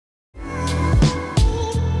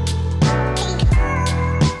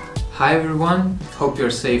Hi everyone, hope you're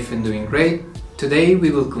safe and doing great. Today we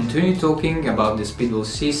will continue talking about the Speedball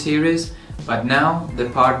C series, but now the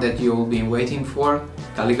part that you've all been waiting for,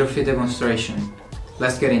 calligraphy demonstration.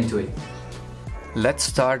 Let's get into it. Let's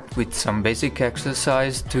start with some basic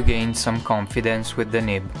exercise to gain some confidence with the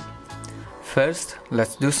nib. First,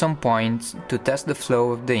 let's do some points to test the flow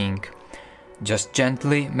of the ink. Just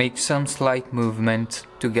gently make some slight movements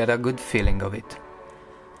to get a good feeling of it.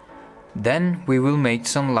 Then we will make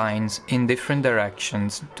some lines in different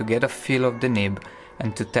directions to get a feel of the nib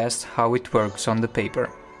and to test how it works on the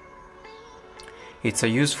paper. It's a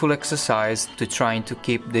useful exercise to trying to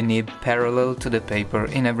keep the nib parallel to the paper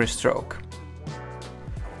in every stroke.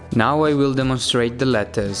 Now I will demonstrate the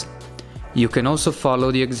letters. You can also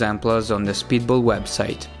follow the examples on the Speedball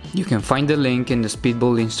website. You can find the link in the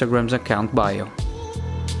Speedball Instagram's account bio.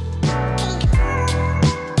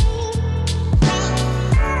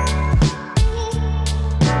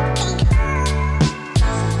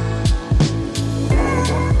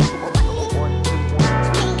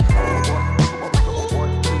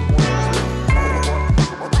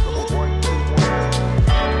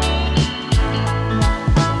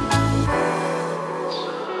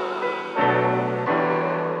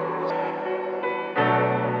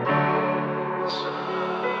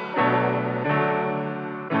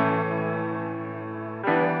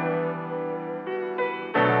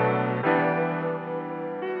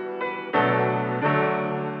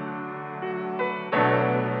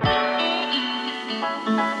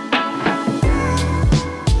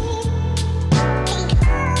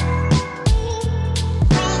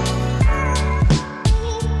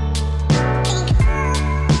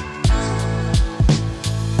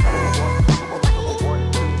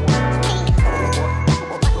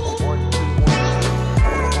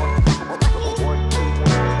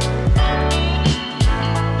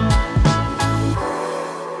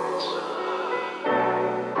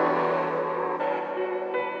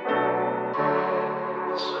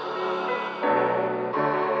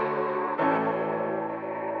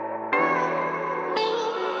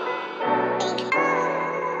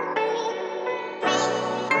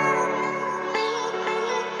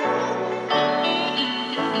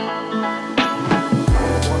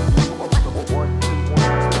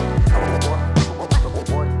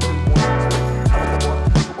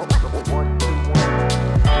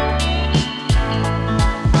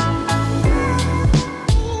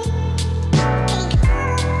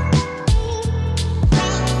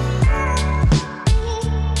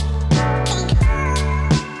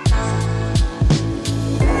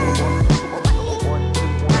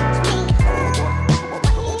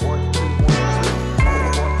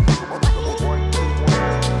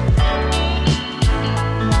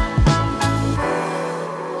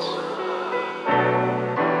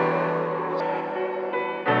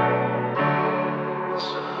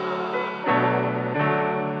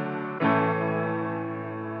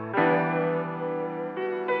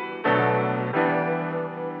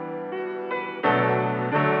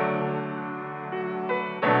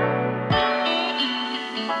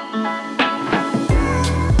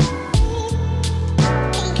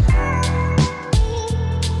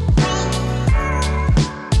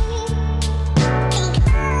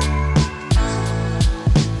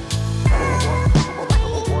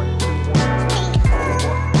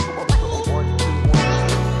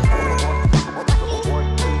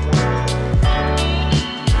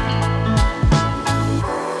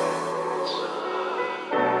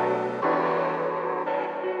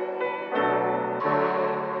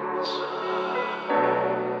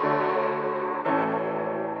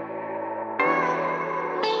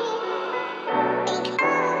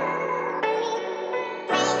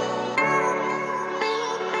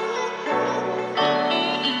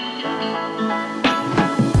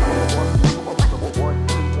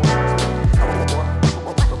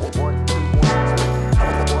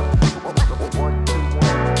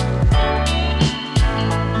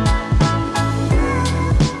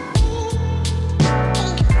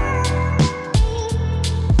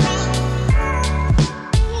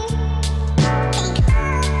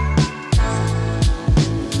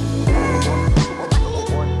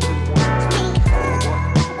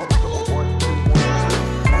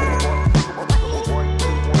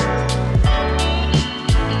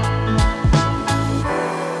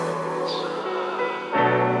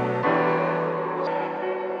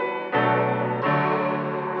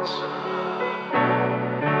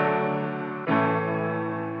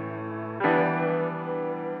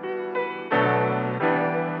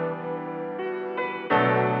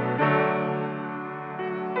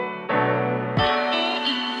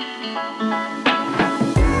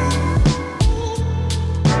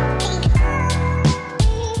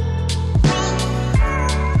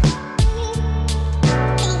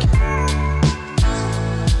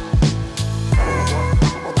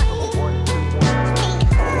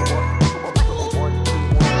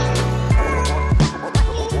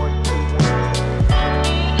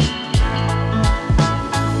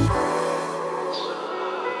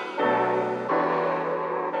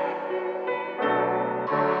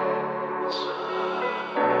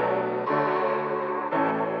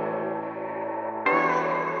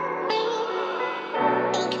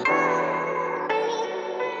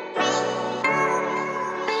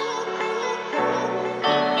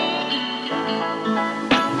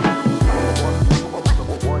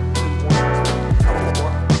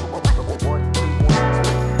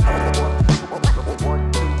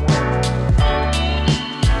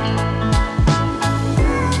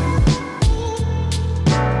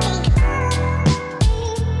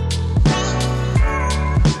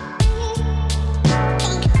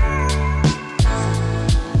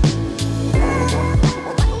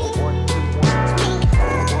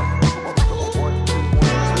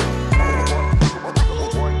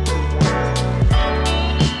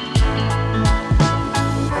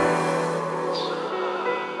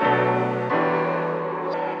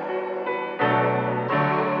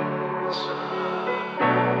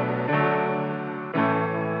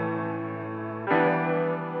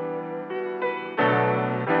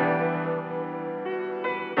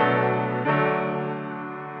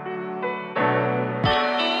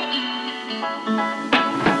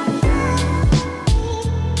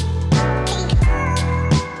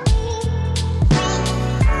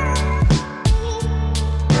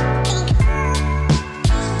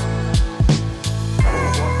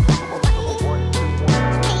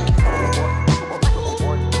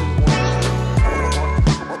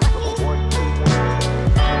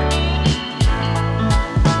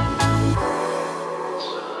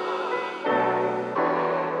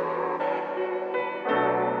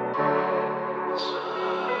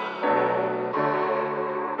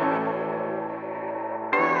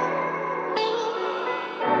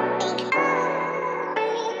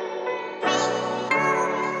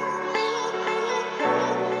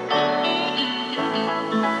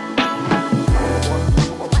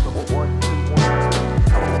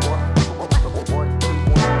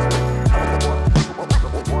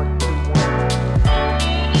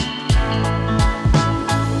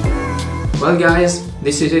 Well guys,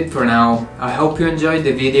 this is it for now. I hope you enjoyed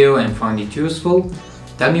the video and found it useful.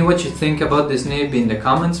 Tell me what you think about this nib in the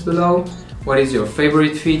comments below. What is your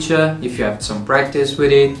favorite feature, if you have some practice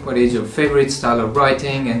with it, what is your favorite style of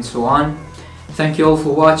writing, and so on. Thank you all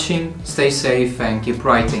for watching, stay safe and keep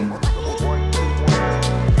writing.